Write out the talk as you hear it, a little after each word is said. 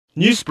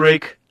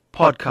Newsbreak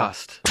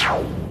Podcast.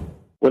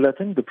 Well, I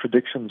think the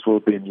predictions will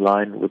be in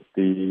line with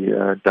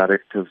the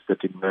directives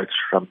that emerged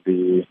from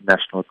the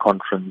National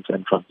Conference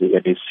and from the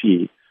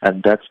NEC,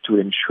 and that's to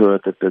ensure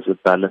that there's a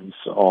balance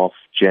of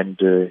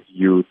gender,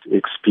 youth,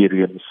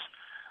 experience.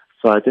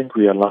 So I think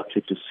we are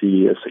likely to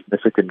see a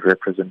significant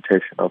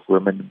representation of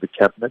women in the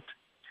cabinet,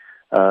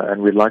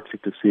 and we're likely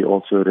to see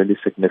also a really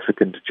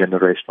significant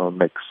generational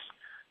mix,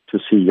 to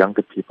see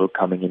younger people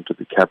coming into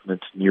the cabinet,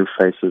 new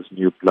faces,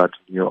 new blood,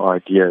 new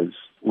ideas,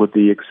 with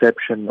the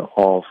exception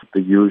of the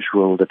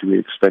usual that we're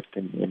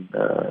expecting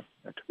to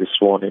be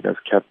sworn in as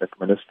cabinet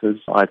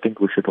ministers. I think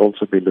we should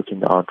also be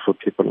looking out for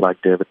people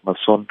like David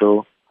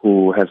Masondo,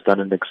 who has done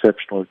an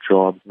exceptional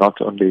job,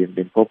 not only in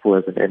Limpopo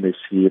as an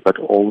MEC, but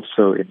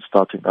also in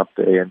starting up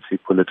the ANC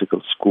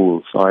political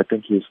school. So I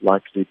think he's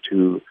likely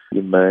to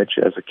emerge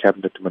as a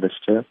cabinet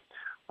minister.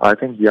 I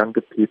think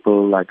younger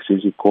people like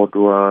Zizi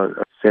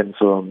Kodwa,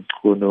 Senzo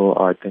Mkuno,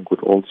 I think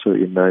would also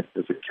emerge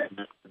as a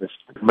cabinet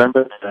minister.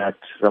 Remember that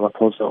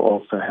Ramaphosa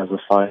also has a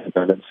fine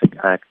balancing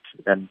act,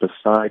 and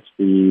besides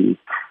the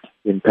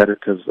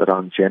imperatives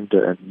around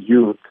gender and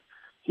youth,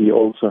 he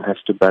also has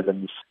to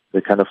balance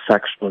the kind of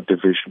factional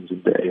divisions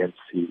in the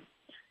ANC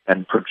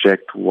and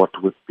project what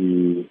would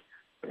be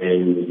a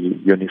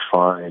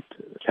unified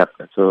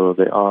cabinet. So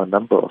there are a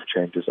number of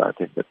changes, I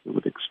think, that we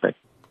would expect.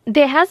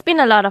 There has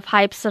been a lot of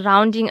hype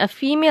surrounding a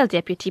female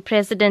deputy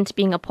president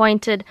being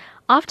appointed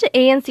after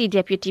ANC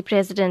Deputy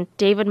President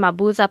David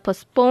Mabuza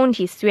postponed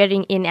his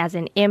swearing in as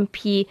an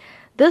MP,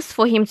 this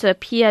for him to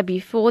appear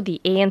before the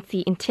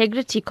ANC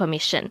Integrity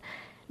Commission.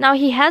 Now,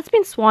 he has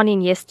been sworn in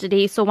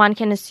yesterday, so one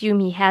can assume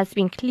he has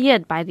been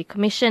cleared by the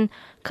commission.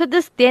 Could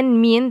this then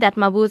mean that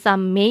Mabuza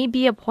may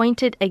be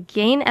appointed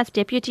again as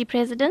deputy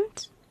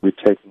president? We're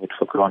taking it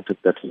for granted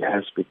that he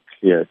has been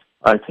cleared.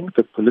 I think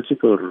the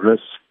political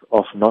risks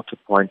of not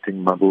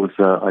appointing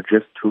Mabuza are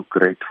just too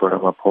great for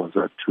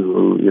Ramaphosa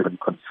to even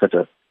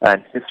consider.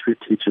 And history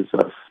teaches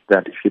us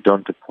that if you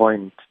don't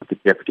appoint the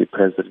deputy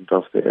president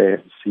of the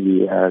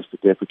ANC as the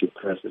deputy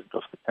president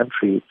of the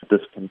country,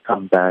 this can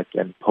come back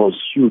and pose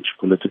huge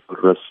political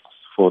risks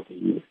for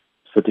the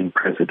sitting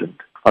president.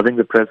 I think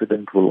the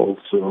president will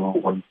also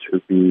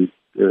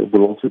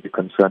be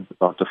concerned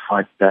about the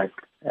fight back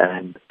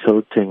and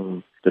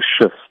tilting the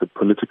shifts, the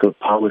political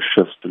power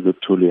shifts to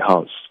Luthuli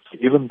House.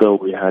 Even though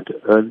we had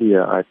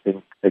earlier, I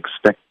think,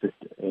 expected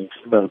a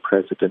female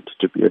president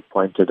to be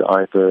appointed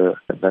either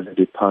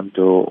Naledi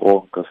Pandor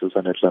or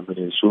Nkosazana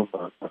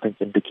Dlamini-Zuma, I think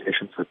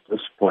indications at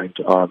this point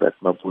are that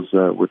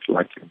Mabuza would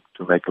like him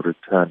to make a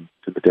return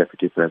to the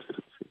deputy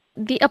presidency.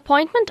 The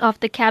appointment of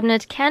the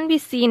cabinet can be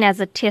seen as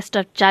a test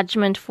of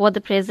judgment for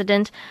the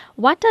president.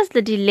 What does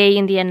the delay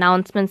in the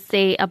announcement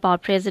say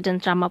about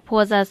President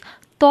Ramaphosa's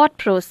thought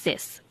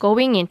process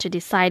going into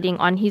deciding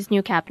on his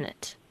new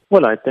cabinet?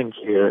 Well, I think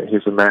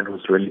he's a man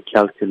who's really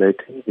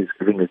calculating. He's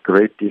giving a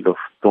great deal of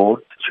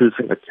thought.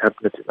 Choosing a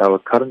cabinet in our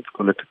current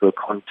political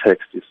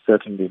context is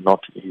certainly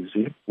not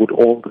easy, with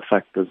all the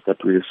factors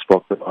that we have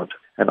spoken about.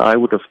 And I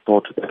would have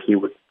thought that he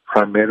would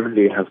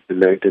primarily have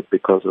delayed it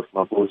because of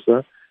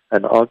Mabuza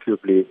and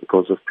arguably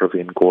because of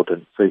Praveen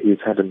Gordhan. So he's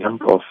had a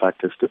number of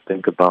factors to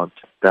think about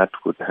that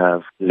would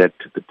have led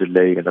to the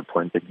delay in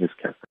appointing his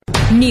cabinet.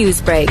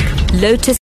 Newsbreak, Lotus.